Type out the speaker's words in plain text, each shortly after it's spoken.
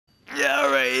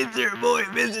it's your boy,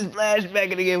 Mr. Splash,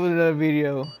 back again with another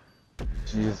video.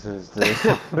 Jesus, dude.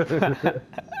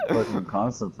 Fucking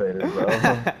constipated, bro.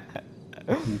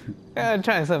 Yeah, I'm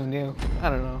trying something new. I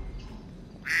don't know.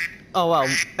 Oh wow,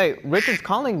 hey, Richard's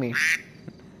calling me.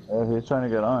 Yeah, he's trying to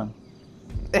get on.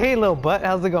 Hey, little butt,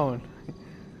 how's it going? Hey,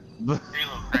 little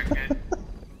crackhead.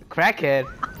 Crackhead?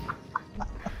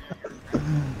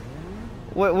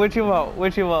 What you want?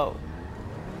 What you want?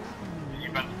 You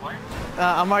about to play?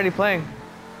 I'm already playing.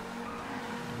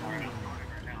 Alright, I'm going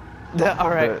right now.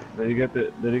 Alright. Did you get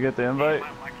the invite?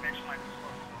 My connection might be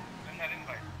slow, so send that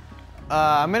invite.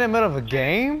 I'm in the middle of a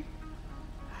game?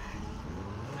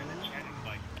 Send a chat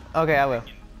invite. Okay, I will.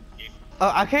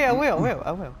 Oh, okay, I will.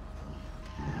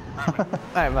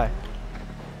 Alright, bye.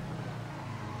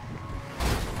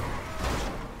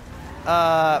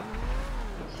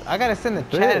 I gotta send the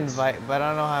chat invite, but I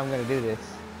don't know how I'm gonna do this.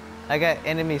 I got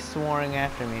enemies swarming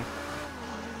after me.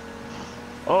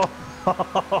 Oh,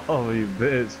 you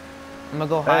bitch. I'm gonna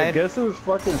go hide. Hey, guess who's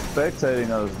fucking spectating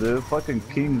us, dude? Fucking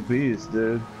King Beast,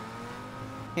 dude.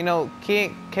 You know,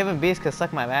 Kevin Beast could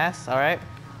suck my ass, alright?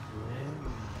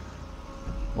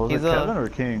 Was it Kevin or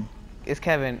King? It's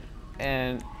Kevin,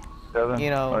 and Kevin? you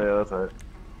know, oh yeah, that's right.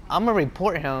 I'm gonna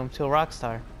report him to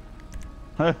Rockstar.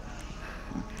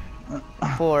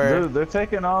 For Dude, they're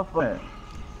taking off on it.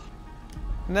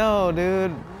 No,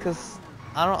 dude, cause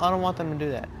I don't want them to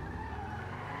do that.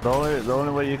 The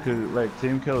only way you could like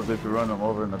team kill is if you run them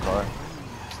over in the car.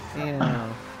 You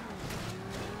know.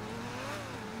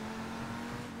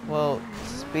 Well,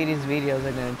 Speedy's videos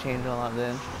are gonna change a lot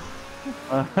then.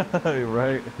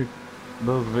 Right.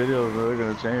 Those videos are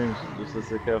gonna change just as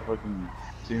they can't fucking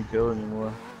team kill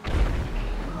anymore.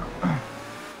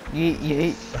 Yeet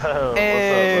yeet. Oh,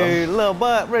 Hey, what's up, little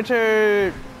butt,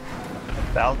 Richard.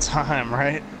 About time,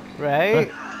 right? Right?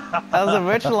 That was a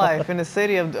rich life in the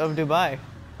city of Dubai.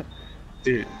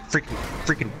 Dude,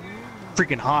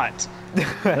 freaking hot.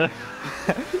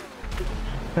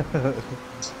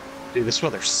 Dude, this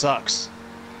weather sucks.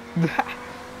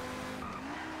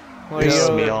 What Pisses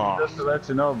are me you? off. Just to let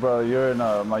you know, bro, you're in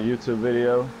my YouTube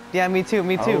video. Yeah, me too. I'm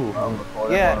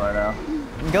recording Yeah. one right now.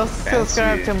 Go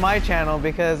subscribe Fancy. to my channel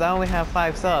because I only have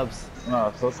 5 subs.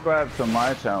 No, subscribe to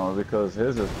my channel because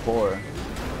his is 4.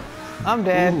 I'm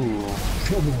dead. Ooh.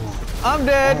 I'm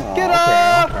dead. Oh, Get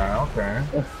up! Okay.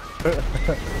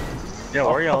 Yo,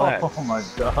 where y'all at? Oh my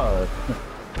god.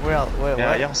 Wait, Yeah,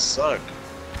 what? y'all suck.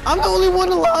 I'm the only one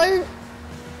alive.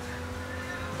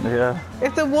 Yeah.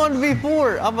 It's a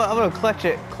 1v4. I'm gonna clutch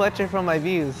it from my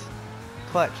views.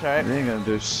 Clutch, alright? You ain't gonna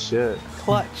do shit.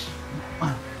 Clutch.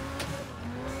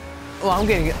 Oh, I'm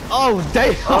getting it. Oh,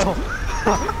 damn!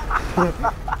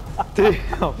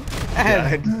 Damn. I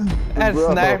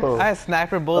had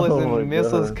sniper bullets Oh my and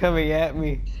missiles God. coming at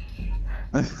me.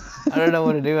 I don't know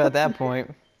what to do at that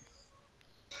point.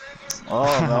 Oh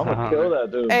no, I'm gonna kill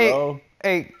that dude, bro.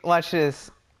 Hey, watch this.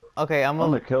 Okay, I'm I'm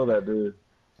gonna. gonna kill that dude.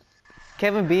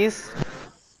 Kevin Beast.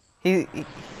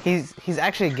 He's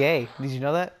actually gay. Did you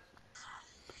know that?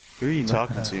 Who are you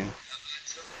talking to?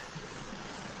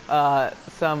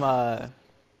 Some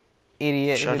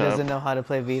idiot Shut who doesn't up. know how to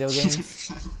play video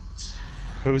games.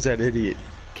 Who's that idiot?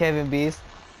 Kevin Beast.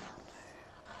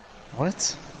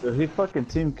 What? Dude, he fucking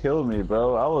team killed me,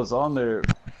 bro. I was on there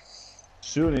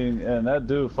shooting, and that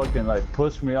dude fucking like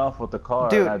pushed me off with the car,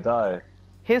 Dude. and I died.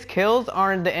 His kills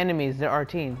aren't the enemies; they're our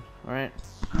team. All right.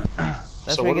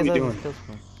 That's So where what are he we gets all his doing? kills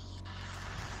from.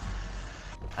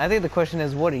 I think the question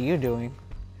is, what are you doing?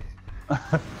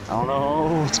 I don't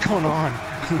know what's going on.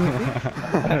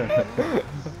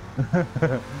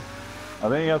 I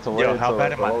think you have to wait Yo, how until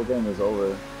bad like, am the I? whole game is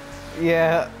over.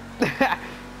 Yeah.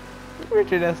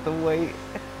 Richard has to wait.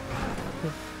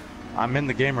 I'm in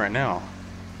the game right now.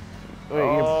 Wait,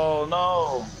 you're... Oh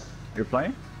no! You're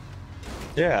playing?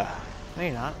 Yeah, No,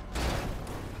 you're not.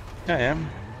 I am.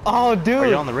 Oh, dude. Are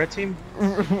you on the red team?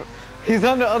 He's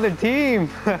on the other team.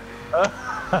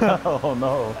 Oh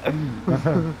no!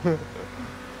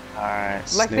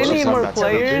 Alright. Like they need more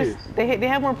players. They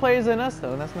have more players than us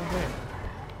though. That's not fair.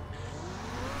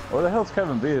 Where the hell's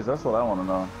Kevin Beast? That's what I want to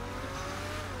know.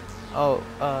 Oh,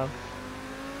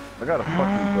 I got a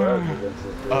fucking grudge against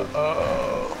this dude.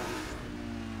 Uh-oh.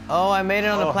 oh, I made it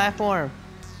on the Oh. platform.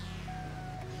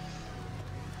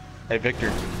 Hey,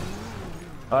 Victor.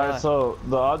 Alright, so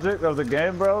the object of the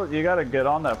game, bro, you gotta get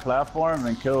on that platform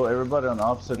and kill everybody on the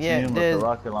opposite Yeah, team with the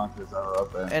rocket launchers that are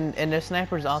up there. And there's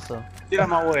snipers also. Get out of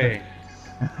my way.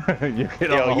 You get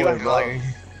Yo, on the you way, ain't bro. like...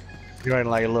 You ain't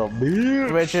like a little bitch.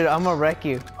 Richard, I'm gonna wreck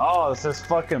you. Oh, it's this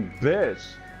fucking bitch.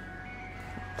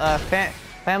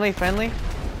 Family friendly.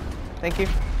 Thank you.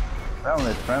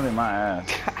 Family friendly my ass.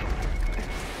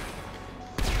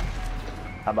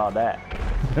 How about that?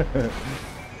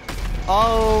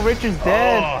 Oh, Richard's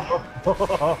dead.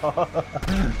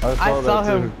 I saw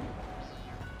him. Too.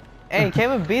 Hey,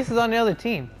 Kevin Beast is on the other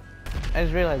team. I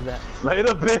just realized that.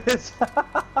 Later, bitch.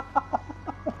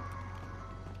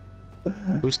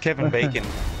 Who's Kevin Bacon?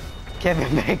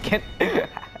 Kevin Bacon.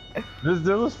 This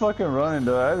dude was fucking running,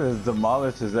 though. I just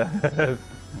demolished his ass.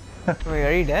 Wait,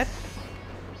 are you dead?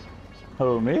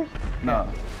 Who, me? No.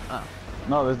 Oh.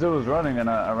 No, this dude was running and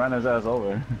I ran his ass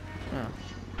over. Oh.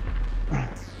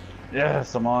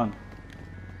 Yes, I'm on.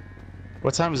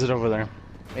 What time is it over there?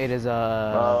 It is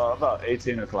About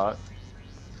 18 o'clock.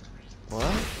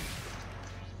 What?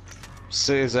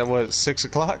 So is that what, 6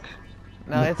 o'clock?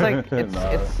 No, it's like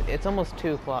No. it's almost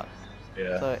 2 o'clock.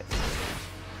 Yeah. So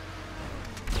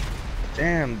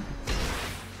Damn.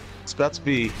 It's about to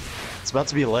be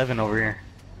 11 over here.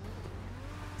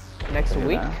 next Look at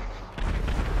week. that.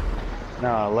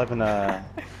 No, 11 at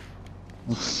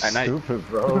night. Stupid,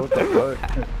 bro. What the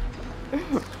fuck?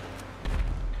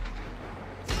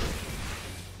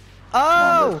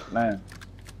 Oh! Man.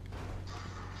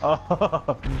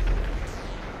 Oh.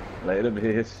 Later,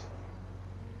 bitch.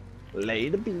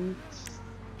 Later, bitch.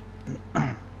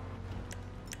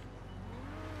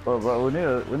 But we need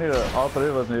to, all three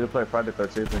of us need to play Friday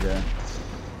 13th again.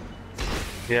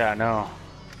 Yeah, I know.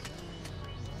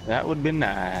 That would be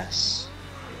nice.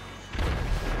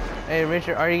 Hey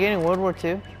Richard, are you getting World War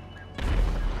II?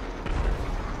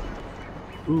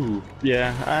 Ooh,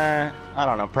 yeah, I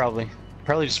don't know, probably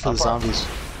just for the zombies.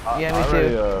 Yeah, I me already,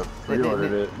 too.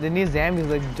 pre-ordered it. The new zombies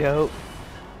look dope.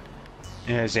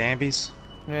 Yeah, zombies.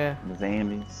 Yeah. The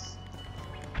Zambies.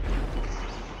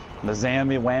 The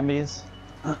Zambi Whambies.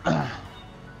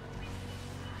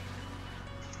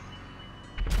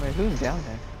 Wait, who's down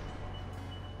there?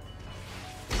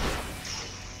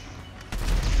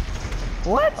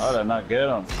 What? I did not get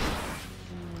him.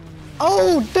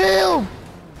 Oh, damn!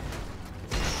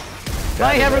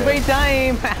 Bye, have a great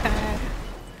time!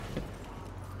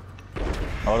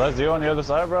 Oh, that's you on the other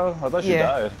side, bro? I thought you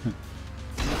Yeah. died.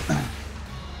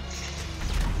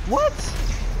 What?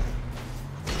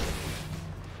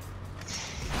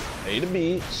 Hey, the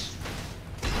beach.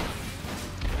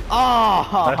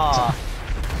 Oh!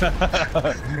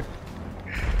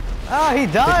 Oh, he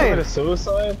Committed died!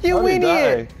 suicide? You How'd he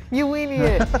idiot! You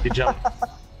idiot! He jumped.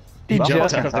 He He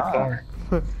jumped jumped. out of the car.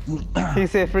 He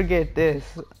said, "Forget this.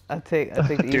 I take the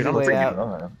Dude, easy I'm way die?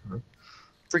 out."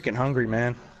 Freaking hungry,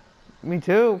 man. Me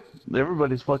too.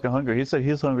 Everybody's fucking hungry. He said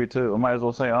he's hungry too. I might as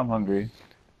well say I'm hungry.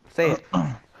 Say it.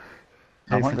 Hey,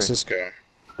 hungry. Francisco.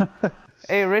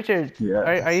 Hey, Richard.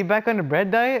 Yes. Are you back on the bread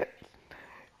diet?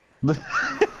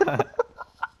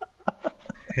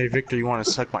 Hey, Victor, you want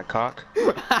to suck my cock?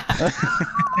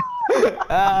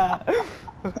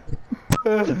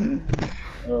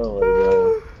 Oh my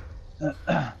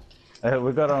god. Hey,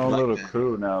 we got our own little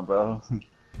crew now, bro.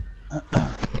 What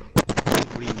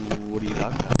are you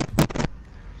talking about?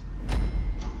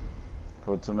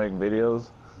 For to make videos.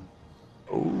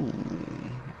 Ooh.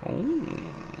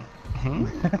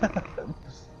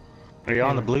 Are you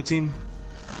on the blue team?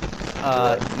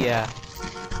 Yeah.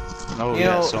 Oh, You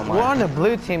yeah, know, so am I. we're on the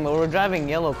blue team, but we're driving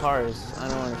yellow cars. I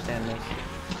don't understand this.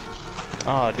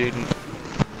 Oh, dude.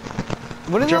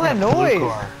 What is all that Driving a blue noise?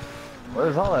 car. What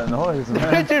is all that noise,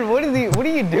 man? Richard, what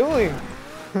are you doing?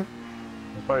 He's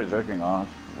probably jerking off.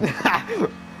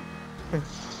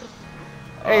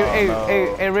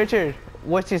 Hey, Richard,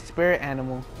 what's your spirit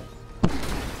animal?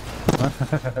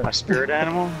 My spirit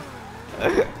animal?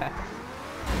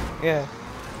 Yeah.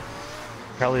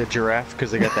 Probably a giraffe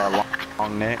because they got that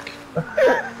long neck.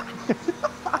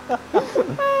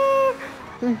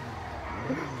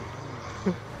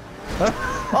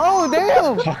 Oh,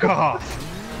 damn! Fuck off!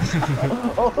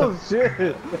 Oh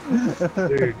shit!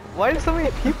 Dude, Why are so many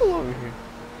people over here?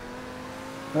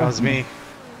 that was me.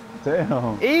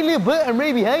 Damn. Hey, little butt, I'm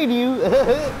right behind you.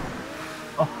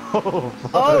 Oh,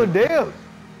 fuck. Oh, damn.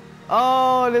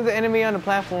 Oh, there's an enemy on the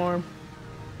platform.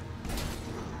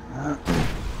 Well,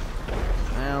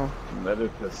 That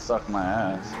dude just suck my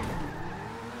ass.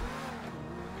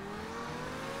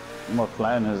 I'm gonna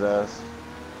flatten his ass.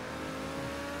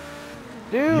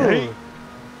 dude,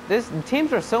 the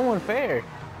teams are so unfair.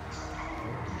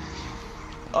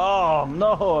 Oh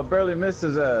no, I barely missed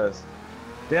his ass.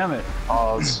 Damn it.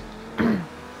 Oh, it's...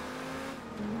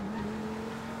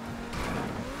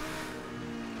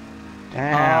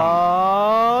 Damn.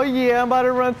 Oh, yeah, I'm about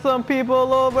to run some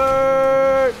people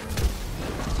over.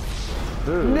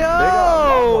 Dude, No! they got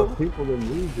a lot more people than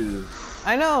we do.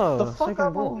 I know. The fuck Second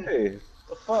out bull. of the way.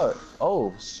 The fuck?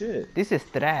 Oh shit. This is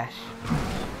trash.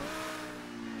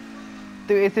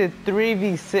 Dude, it's a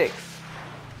 3v6.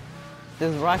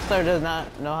 This Rockstar does not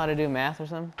know how to do math or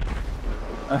something?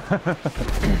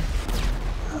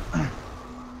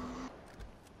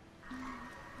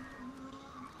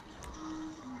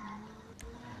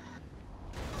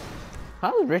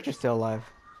 How is Richard still alive?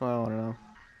 That's what I want to know.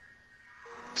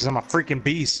 Cause I'm a freaking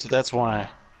beast. That's why.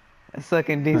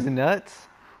 Sucking decent nuts?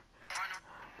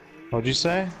 What'd you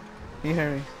say? You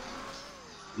heard me.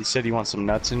 You said you want some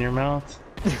nuts in your mouth?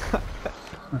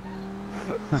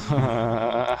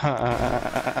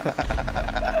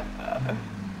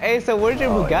 Hey, so where's your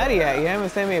Bugatti at? You haven't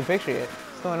sent me a picture yet.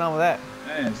 What's going on with that?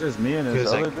 Man, it's just me and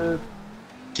this other dude.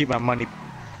 Keep my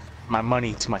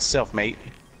money to myself, mate.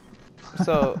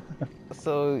 So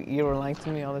you were lying to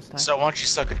me all this time? So why don't you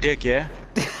suck a dick, yeah?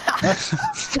 Damn,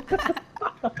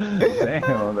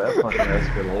 that fucking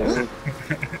escalated.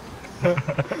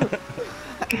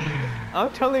 I'm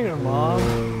telling your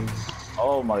mom.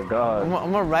 Oh my god. I'm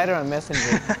gonna write her on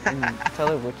Messenger and tell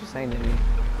her what you're saying to me.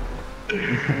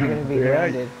 You're gonna be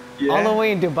grounded. Yeah. All the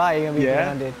way in Dubai, you're gonna be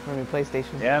grounded from your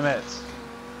PlayStation. Damn it.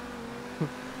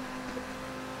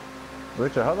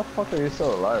 Richard, how the fuck are you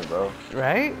still alive, bro?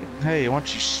 Right? Hey, why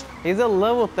don't you... He's a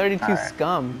level 32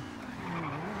 scum.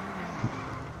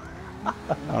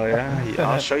 Oh yeah?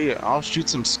 I'll show you. I'll shoot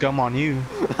some scum on you.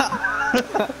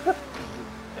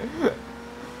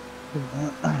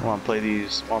 Want to play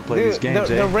these? Want to play these games?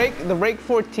 The Rake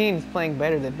 14 is playing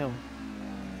better than him.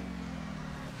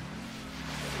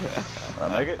 Did I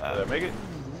make it? Did I make it?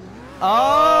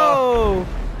 Oh!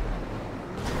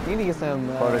 You need to get some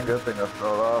What a good thing I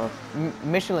fell off.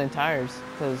 Michelin tires,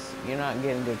 because you're not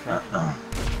getting good traction.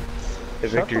 Hey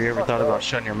Victor, you ever thought about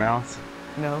shutting your mouth?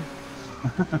 No.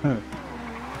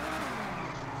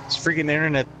 It's freaking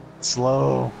internet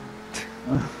slow.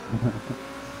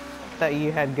 Thought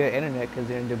you had good internet because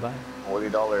you're in Dubai.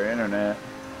 $40 internet.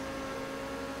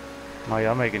 Oh,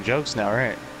 y'all making jokes now,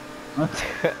 right?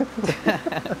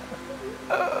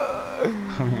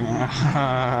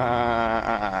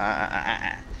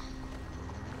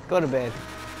 Go to bed.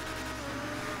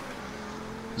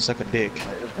 Suck a dick.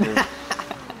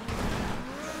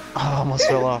 Oh, I almost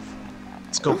fell off.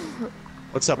 Let's go.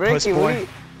 What's up, Ricky, puss boy?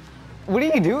 What are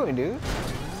you doing, dude?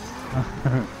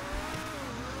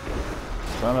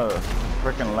 Trying to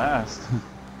freaking last.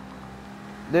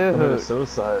 Dude. Committed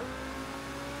suicide.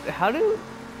 How do...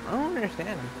 I don't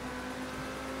understand.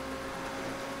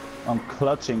 I'm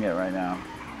clutching it right now.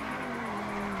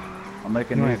 I'm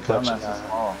making You these ain't clutching dumbasses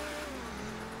small.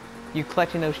 You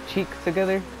clutching those cheeks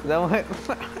together? Is that what?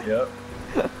 Yep.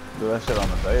 Do that shit on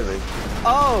the daily.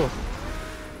 Oh!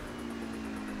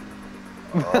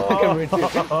 Look at Richard.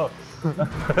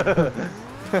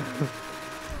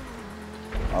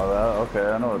 Oh, that, okay,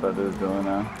 I know what that dude's doing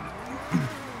now.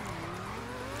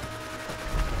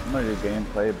 I know your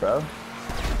gameplay, bro.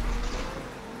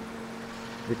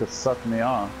 You could suck me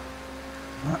off.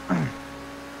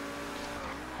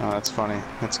 Oh, that's funny.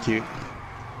 That's cute.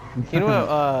 You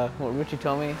know what Richie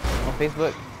told me on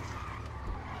Facebook?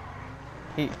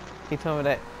 He told me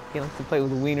that he likes to play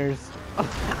with wieners.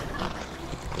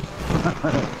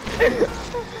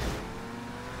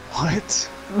 What?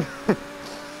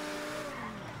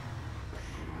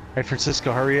 Hey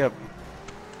Francisco, hurry up.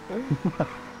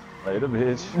 Later,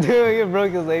 bitch. Dude, he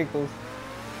broke his ankles.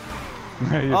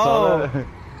 You saw that?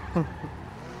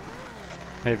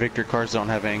 Hey Victor, cars don't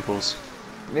have ankles.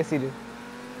 Yes, he do.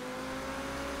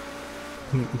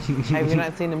 Have you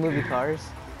not seen the movie Cars?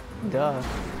 Duh.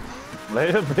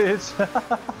 Later, bitch. Oh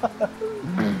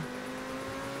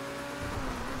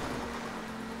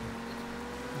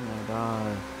my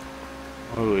god.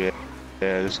 Oh yeah.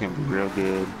 Yeah, this is gonna be real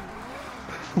good.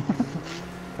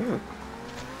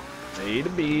 Later,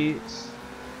 bitch.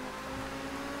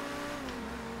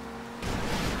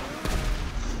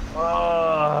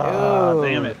 Oh,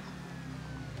 damn it.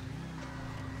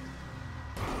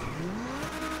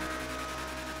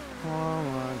 Oh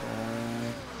my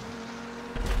god.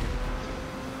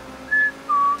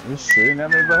 You shooting at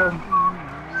me, bro?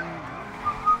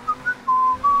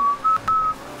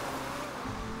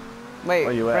 Wait,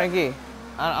 Where you at? Frankie.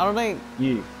 I don't think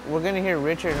Yeah. we're gonna hear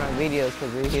Richard on videos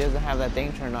because he doesn't have that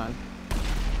thing turned on.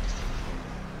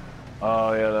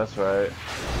 Oh, yeah, that's right.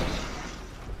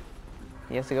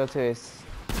 He has to go to his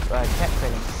chat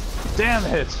settings. Damn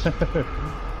it!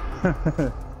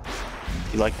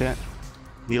 You like that?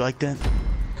 You like that?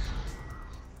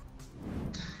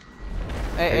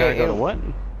 Hey, I gotta go to what?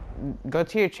 Go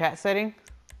to your chat setting.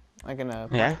 Like in a...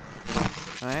 Yeah.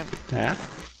 Alright? Yeah.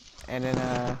 And then,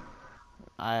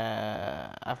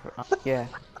 yeah.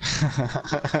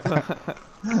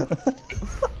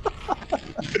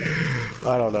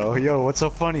 I don't know. Yo, what's so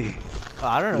funny?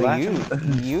 I don't know,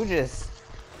 you just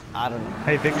I don't know.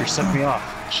 Hey, Victor, suck me off.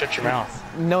 Shut your mouth.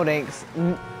 No thanks.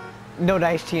 No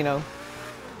dice, Chino.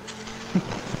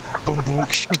 Boom, boom,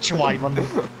 shut your white one.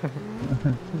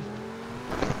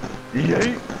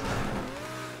 Yeet.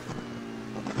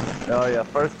 Oh yeah,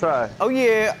 first try. Oh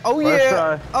yeah. Oh First yeah.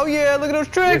 try. Oh yeah. Look at those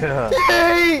tricks. Yeah.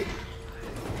 Yay!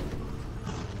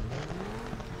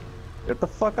 Get the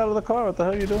fuck out of the car. What the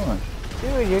hell are you doing?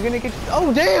 Dude, you're gonna get.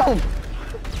 Oh damn!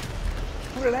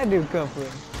 Where did that dude come from?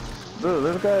 Dude,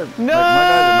 this guy. No! Like, my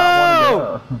guy did not want to get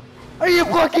out. Are you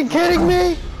fucking kidding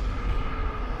me?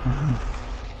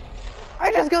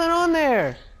 I just got on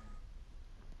there.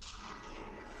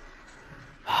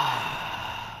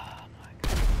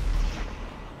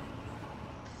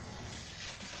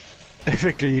 Hey,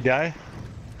 Victor, you die?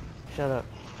 Shut up.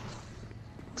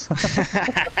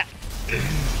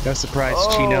 No surprise,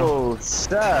 Chino. Oh,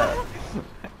 stop.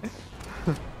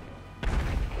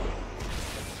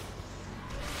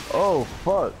 Oh,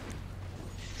 fuck.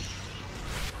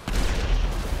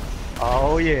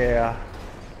 Oh, yeah.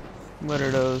 What are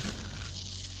those?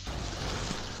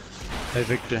 Hey,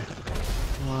 Victor.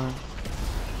 Come on.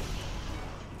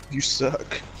 You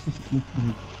suck.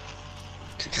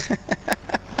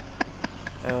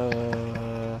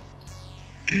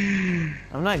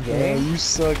 I'm not gay. You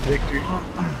suck, Victor.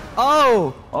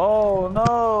 Oh! Oh,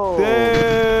 no.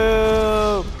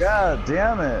 Damn! God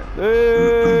damn it.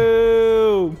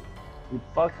 Damn! You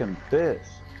fucking bitch.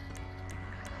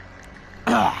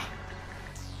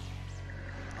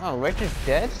 Oh, Richard's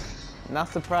dead? Not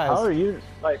surprised. How are you?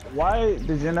 Like, why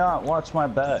did you not watch my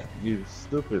back, you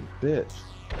stupid bitch?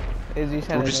 What'd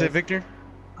you say, Victor?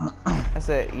 I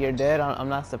said, you're dead? I'm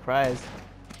not surprised.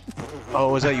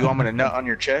 Oh, was that you want me to nut on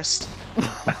your chest? You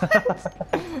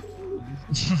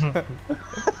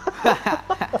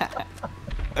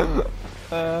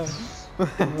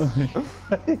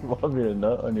want me to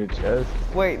nut on your chest?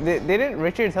 Wait, didn't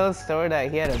Richard tell a story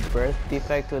that he had a birth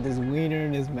defect with his wiener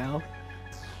in his mouth?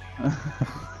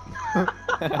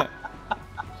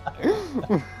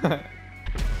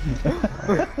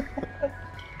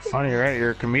 Funny, right?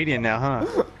 You're a comedian now, huh?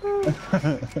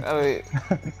 I mean,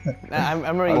 I'm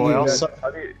remembering Oh, you.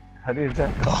 How do you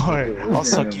jack Boy, I'll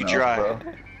suck you dry.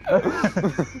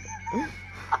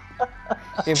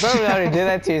 You probably already did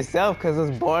that to yourself because it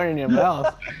was born in your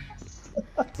mouth.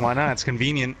 Why not? It's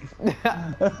convenient.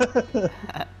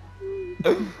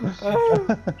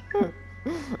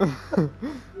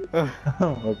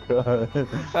 Oh my god.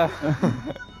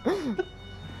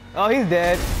 Oh, he's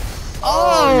dead.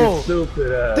 Oh, Oh! you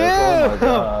stupid ass. Dude!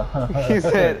 Oh my god. He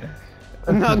said,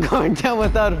 I'm not going down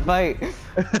without a fight.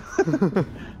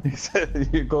 He said,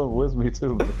 you're going with me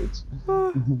too, bitch.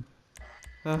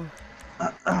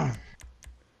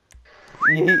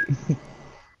 Yeet.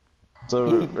 So,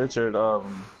 Richard, I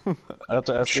have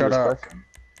to ask you this question.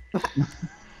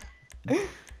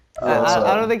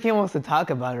 I don't think he wants to talk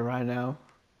about it right now.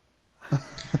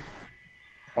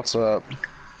 What's up?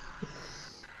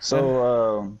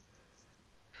 So,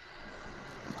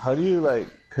 how do you like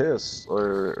piss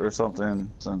or something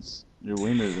since your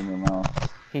wiener's in your mouth?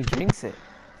 He drinks it.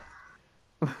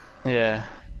 Yeah.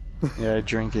 Yeah, I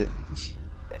drink it.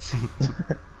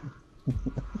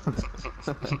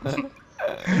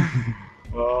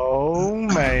 Oh,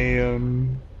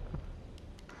 man.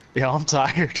 Yeah, I'm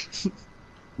tired.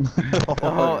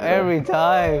 Oh, every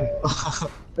time.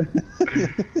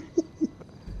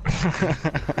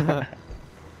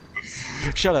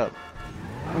 Shut up.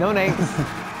 No thanks.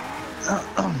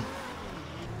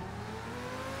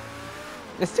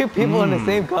 There's two people in the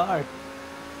same car.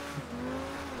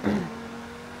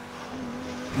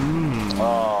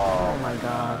 Oh my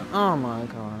god. Oh my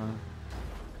god.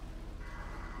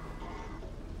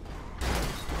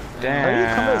 How do you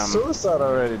commit Damn. suicide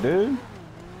already, dude?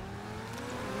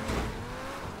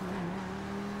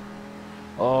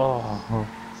 Oh.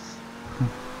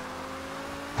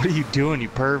 What are you doing, you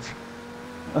perv?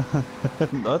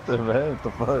 Nothing, man. What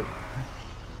the fuck?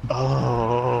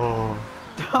 Oh.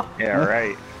 Yeah,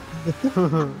 right.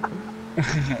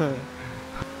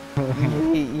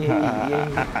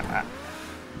 Yeah.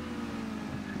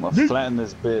 I'm gonna flatten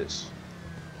this bitch.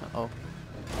 Uh-oh.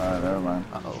 Alright, never mind.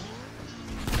 Uh-oh.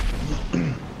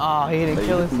 Oh, he didn't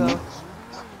kill himself.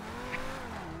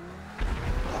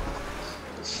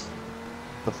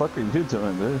 The fuck are you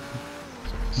doing, dude?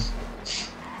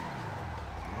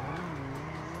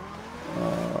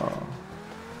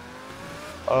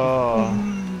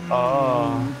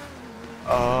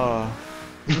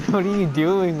 What are you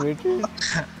doing, Richard?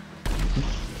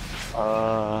 Uh.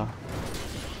 Oh,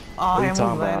 I you almost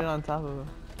talking landed about? on top of him.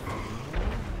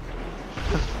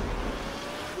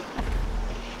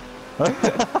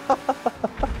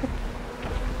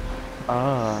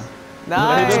 Ah.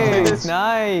 Nice,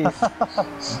 nice.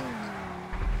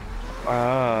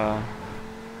 I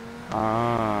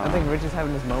think Rich is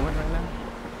having this moment right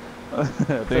now. I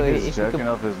think he's jerking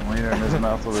off his wiener in his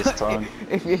mouth with his tongue.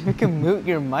 If you can mute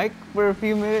your mic for a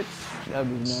few minutes, that'd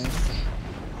be nice.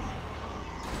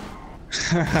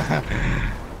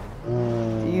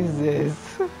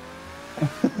 Jesus.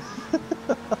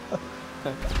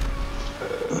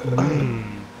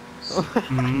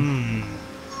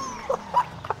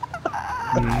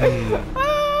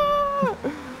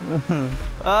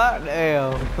 Ah,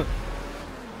 damn.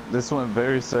 This went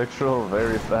very sexual,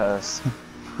 very fast.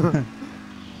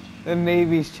 The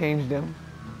Navy's changed him.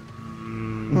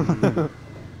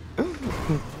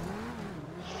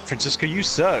 Francisco, you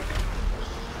suck.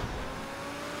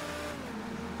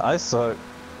 I suck.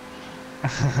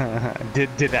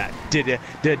 Did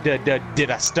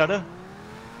I stutter?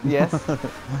 Yes.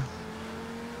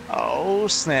 Oh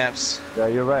snaps! Yeah,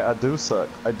 you're right. I do suck.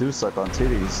 I do suck on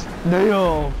titties.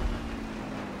 Damn.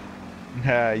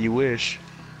 You wish.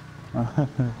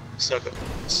 Suck.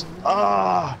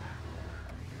 Ah!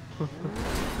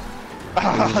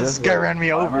 This guy ran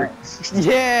me over.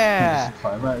 Yeah.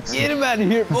 Climax. Get him out of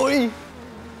here, boy.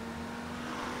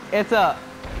 It's a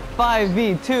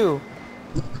 5v2.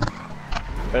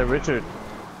 Hey, Richard.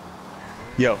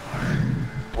 Yo.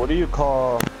 What do you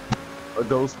call a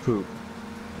ghost poop?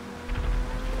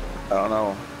 I don't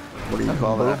know. What do you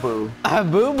call that? Boo-boo. Ah,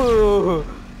 boo boo.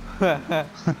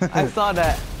 I saw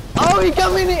that. Oh, he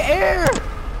come in the air.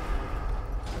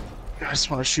 I just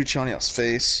want to shoot you on your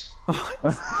face.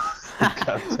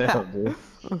 God damn, dude.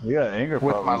 You got anger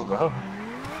With problems, my- bro.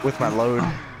 With my load.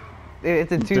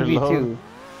 It's a 2v2.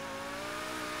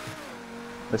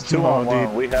 It's Come 2 on, on 1.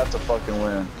 dude. We have to fucking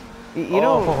win. You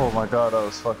know, Oh my god, that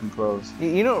was fucking close.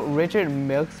 you know, Richard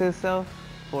milks himself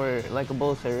for like a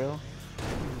bowl of cereal.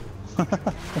 You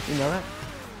know that?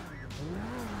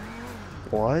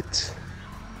 What?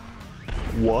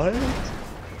 What?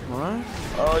 What?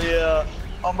 Oh yeah,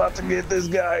 I'm about to get this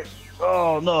guy.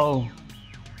 Oh no.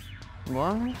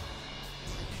 What?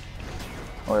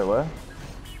 Wait, what?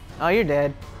 Oh, you're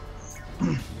dead.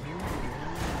 Oh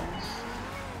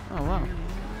wow.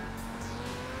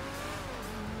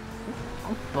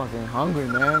 I'm fucking hungry,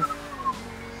 man.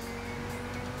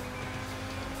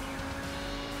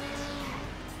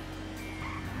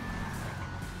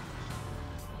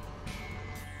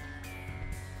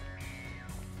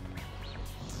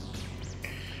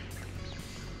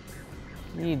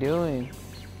 What are you doing?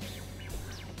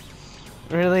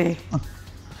 Really?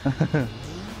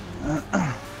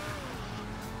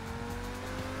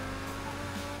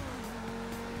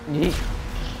 Yeet.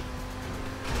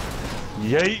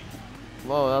 Yeet.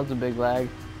 Whoa, that was a big lag.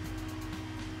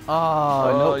 Oh,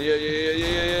 Oh no.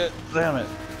 yeah. Damn it.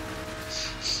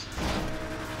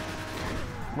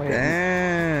 Wait.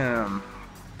 Damn.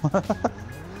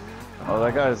 Oh,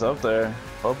 that guy's up there.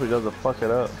 Hope he doesn't fuck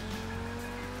it up.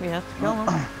 We have to kill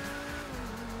him.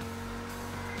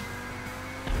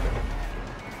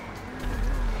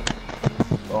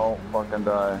 Don't fucking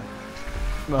die.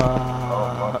 Don't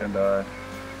fucking die.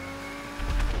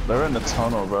 They're in the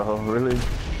tunnel, bro. Really?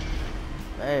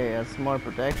 Hey, that's smart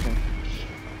protection.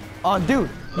 Oh, dude,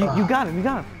 you got him. You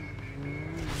got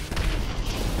him.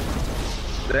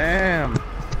 Damn.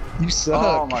 You suck.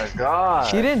 Oh my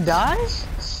god. He didn't die?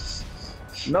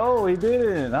 No, he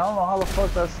didn't. I don't know how the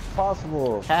fuck that's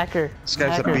possible. Hacker. This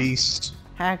guy's Hacker. a beast.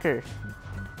 Hacker.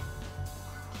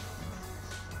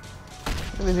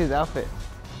 Look at his outfit.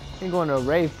 He's going to a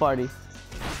rave party.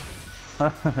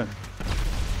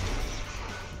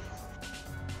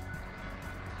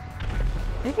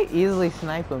 You can easily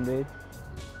snipe him, dude.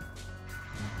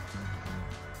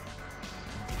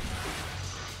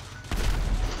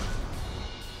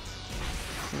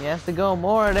 He has to go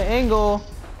more at the angle.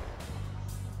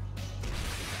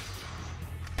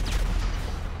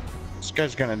 This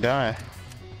guy's gonna die.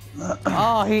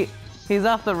 Oh, he's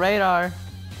off the radar.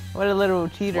 What a little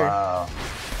cheater. Wow.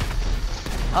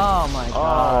 Oh my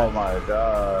god. Oh my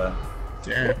god.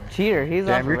 Damn. Cheater, he's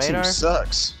Damn, off the your team radar.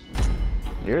 sucks.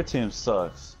 Your team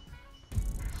sucks.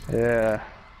 Yeah.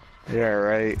 Yeah,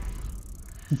 right.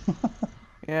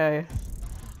 Yeah.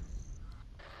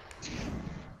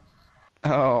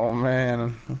 Oh man,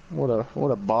 what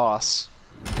a boss.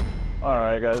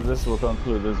 Alright guys, this will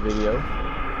conclude this video.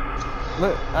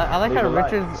 Look, I like Leave how a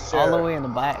like, Richard's all share. the way in the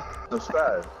back.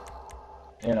 Subscribe.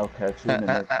 And I'll catch you in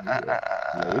the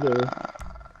next video. Later.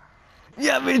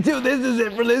 Yeah, me too. This is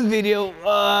it for this video.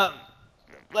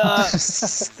 Go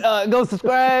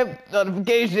subscribe,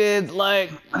 notifications,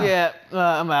 like, yeah,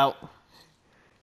 I'm out.